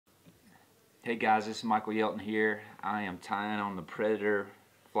Hey guys, this is Michael Yelton here. I am tying on the Predator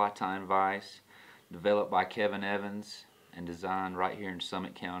fly tying vise, developed by Kevin Evans and designed right here in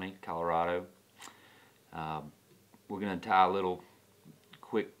Summit County, Colorado. We're going to tie a little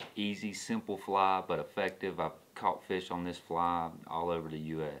quick, easy, simple fly, but effective. I've caught fish on this fly all over the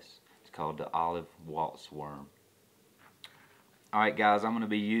U.S. It's called the olive waltz worm. Alright guys, I'm going to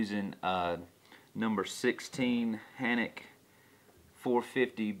be using number 16 Hannock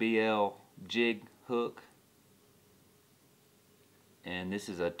 450 BL jig hook, and this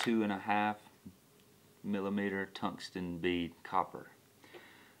is a 2.5 millimeter tungsten bead copper.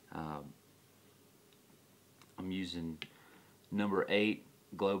 I'm using number 8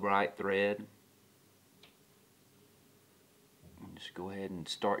 glow bright thread. And just go ahead and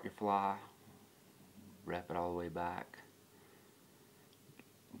start your fly, wrap it all the way back,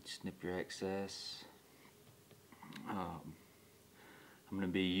 snip your excess. I'm going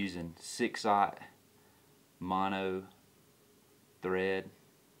to be using 6/0 mono thread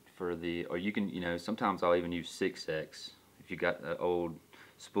for the, or you can, sometimes I'll even use 6X. If you got an old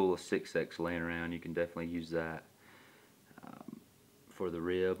spool of 6X laying around, you can definitely use that for the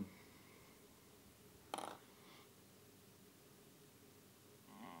rib.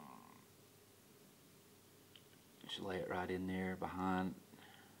 Just lay it right in there behind,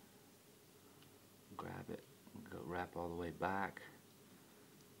 grab it, go wrap all the way back.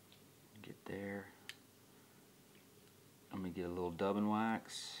 Get there. I'm going to get a little dubbing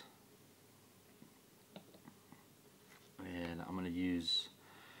wax, and I'm going to use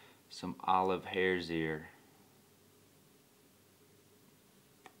some olive hare's ear.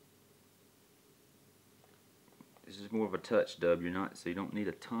 This is more of a touch dub. So you don't need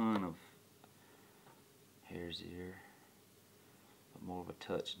a ton of hare's ear, but more of a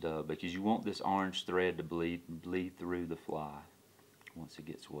touch dub, because you want this orange thread to bleed through the fly once it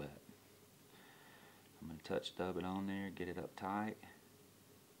gets wet. I'm going to touch dub it on there, get it up tight,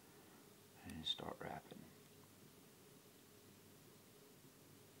 and start wrapping.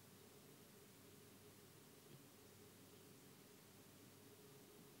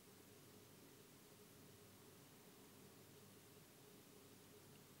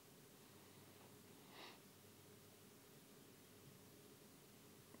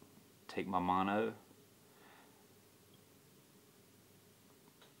 Take my mono,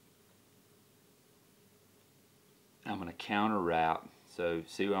 I'm going to counter wrap. So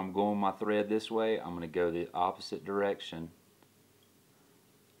see where I'm going my thread this way? I'm going to go the opposite direction.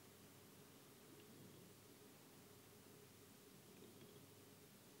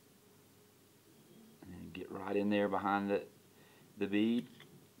 And get right in there behind the bead,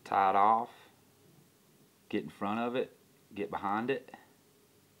 tie it off, get in front of it, get behind it,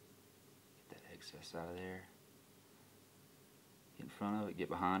 get that excess out of there, get in front of it, get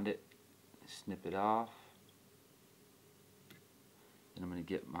behind it, snip it off. Then I'm going to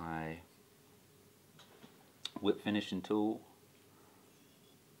get my whip finishing tool,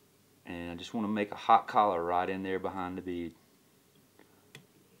 and I just want to make a hot collar right in there behind the bead.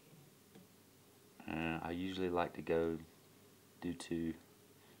 And I usually like to do 2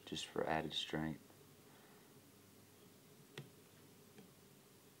 just for added strength.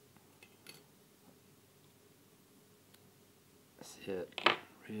 That's it.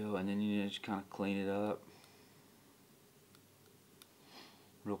 And then you just kind of clean it up.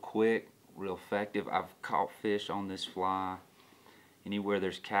 Real quick, real effective. I've caught fish on this fly anywhere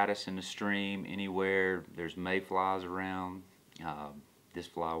there's caddis in the stream, anywhere there's mayflies around. This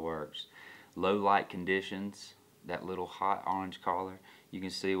fly works. Low light conditions, that little hot orange color, you can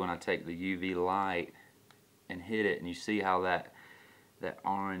see when I take the UV light and hit it, and you see how that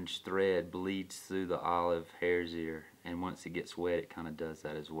orange thread bleeds through the olive hare's ear, and once it gets wet it kind of does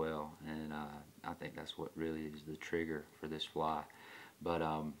that as well, and I think that's what really is the trigger for this fly. But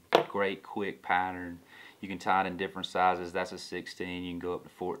great quick pattern. You can tie it in different sizes. That's a 16, you can go up to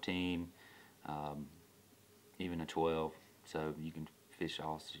 14, even a 12, so you can fish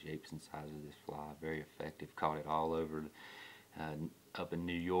all shapes and sizes of this fly. Very effective. Caught it all over, up in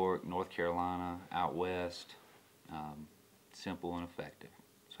New York, North Carolina, out west. Simple and effective.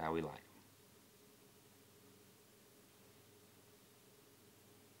 That's how we like it.